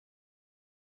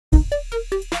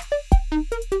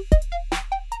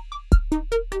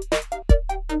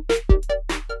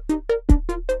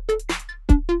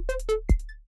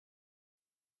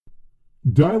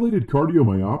Dilated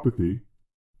cardiomyopathy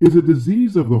is a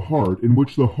disease of the heart in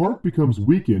which the heart becomes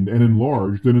weakened and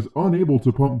enlarged and is unable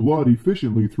to pump blood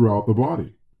efficiently throughout the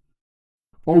body.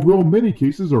 Although many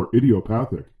cases are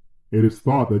idiopathic, it is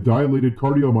thought that dilated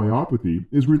cardiomyopathy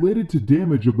is related to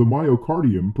damage of the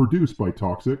myocardium produced by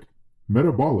toxic,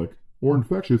 metabolic, or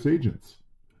infectious agents.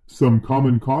 Some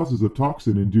common causes of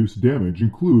toxin-induced damage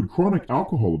include chronic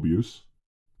alcohol abuse,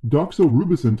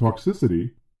 doxorubicin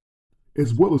toxicity,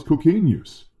 as well as cocaine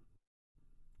use.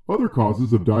 Other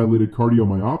causes of dilated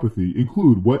cardiomyopathy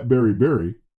include wet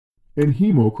beriberi and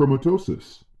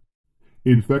hemochromatosis.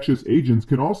 Infectious agents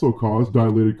can also cause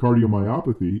dilated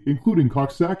cardiomyopathy, including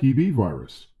Coxsackie B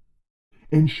virus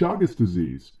and Chagas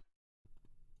disease.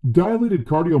 Dilated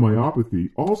cardiomyopathy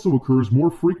also occurs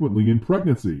more frequently in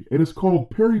pregnancy and is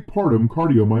called peripartum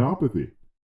cardiomyopathy.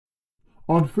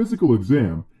 On physical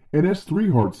exam, an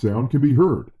S3 heart sound can be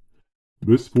heard.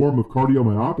 This form of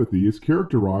cardiomyopathy is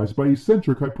characterized by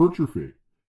eccentric hypertrophy.